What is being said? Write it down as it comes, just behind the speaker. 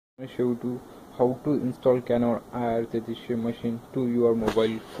Show you how to install Canon IR33 machine to your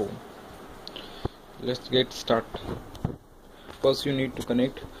mobile phone. Let's get started. First you need to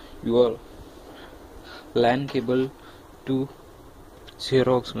connect your LAN cable to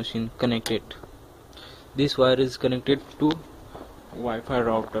Xerox machine. Connect it. This wire is connected to Wi-Fi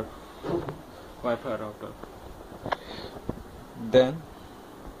router. Then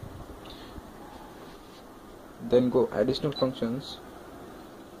go additional functions,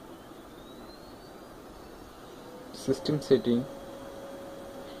 system setting,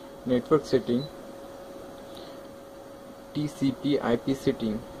 network setting, TCP IP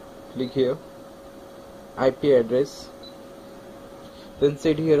setting. Click here, IP address, then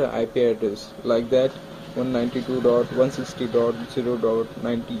set here a IP address like that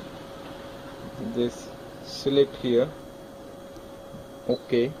 192.160.0.90. This select here,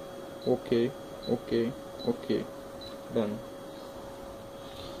 OK, done.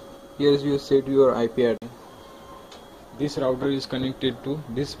 Here you set your IP address. This router is connected to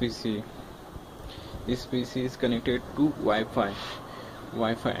this PC. This PC is connected to Wi-Fi.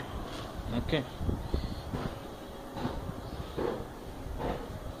 Okay.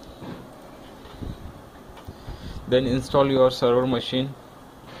 Then install your server machine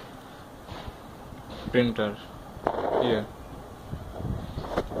printer.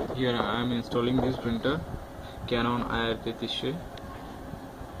 Here I am installing this printer, Canon IR33.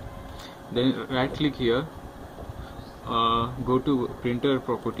 Then right click here, go to printer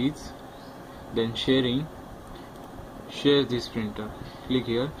properties, then share this printer. Click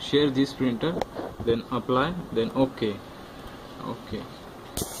here, share this printer, then apply, then OK.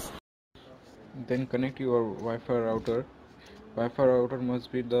 Then connect your Wi-Fi router. Wi-Fi router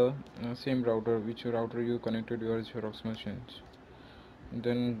must be the same router which router you connected your Xerox machines.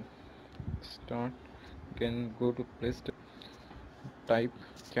 Then start. Can go to Play Store, type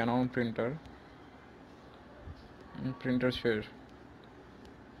Canon printer, printer share,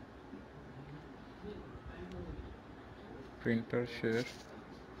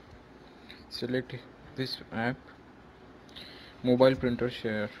 select this app, mobile printer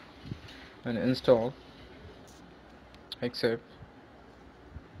share, and install, accept.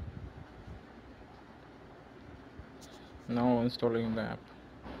 Now installing the app.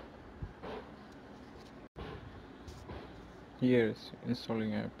 Here is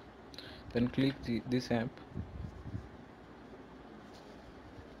installing app. Then click this app,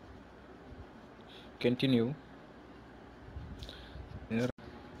 continue.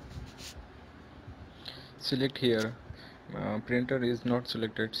 Select here, printer is not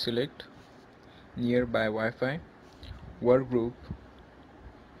selected. Select nearby Wi-Fi, workgroup.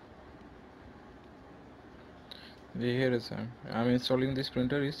 Here is I'm installing this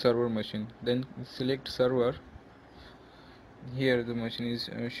printer is server machine. Then select server. Here the machine is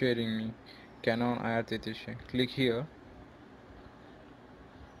sharing me Canon IR33. Click here.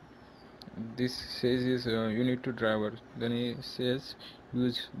 This says is you need to driver. Then it says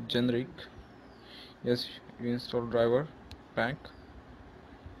use generic. Yes, you install driver pack.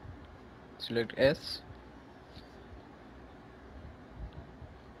 Select S.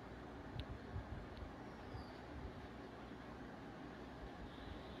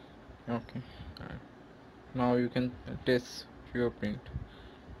 Okay. Now you can test your print.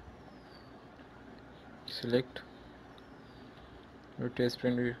 Select your test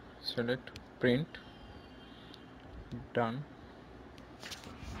print. Select print. Done.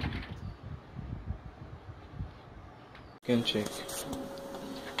 You can check.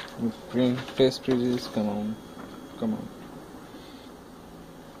 Print test results come on.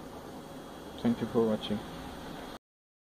 Thank you for watching.